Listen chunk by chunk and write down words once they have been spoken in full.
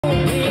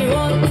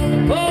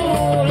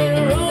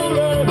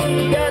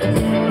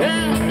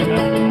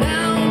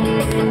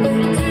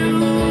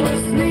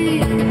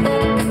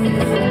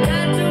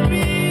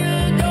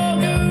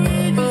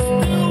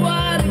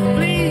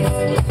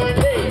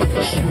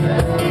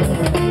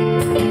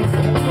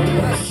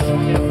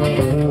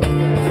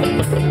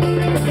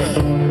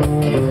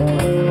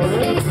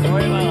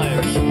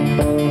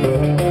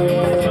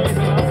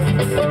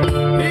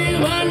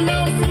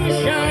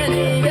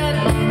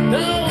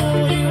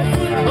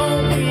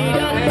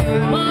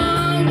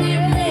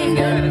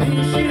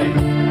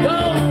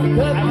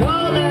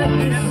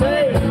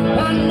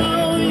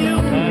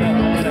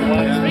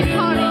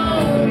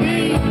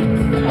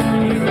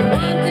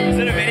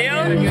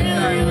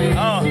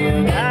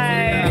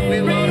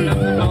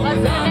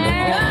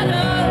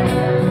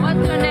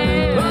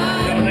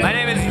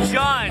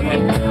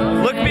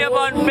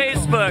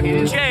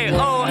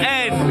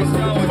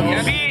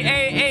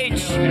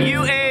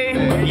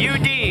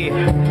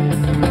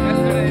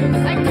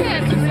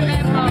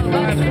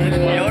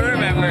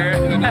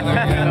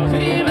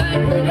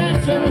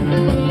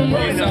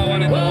You saw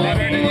one in the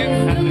liver, did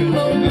you?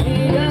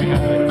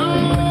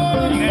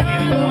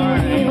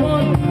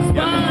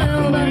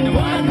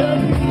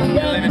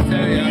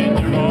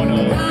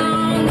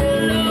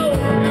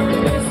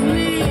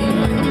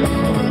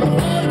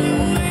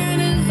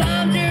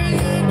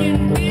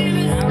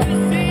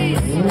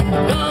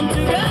 Come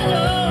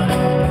together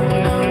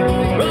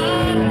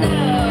right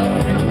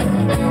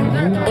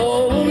now.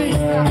 Oh, we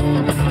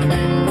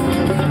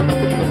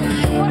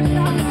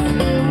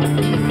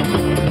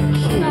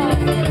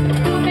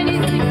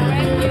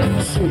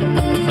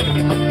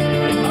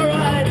all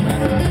right.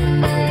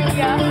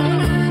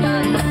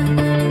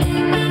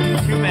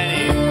 Too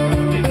many.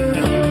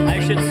 I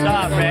should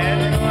stop, man.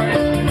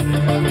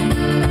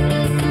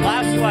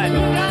 Last one.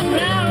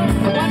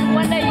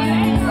 One day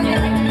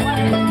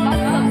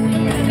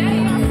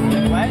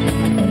What?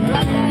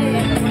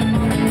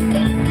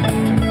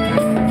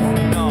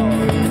 No,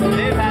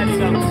 they've had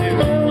some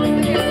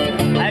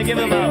too. I give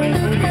them a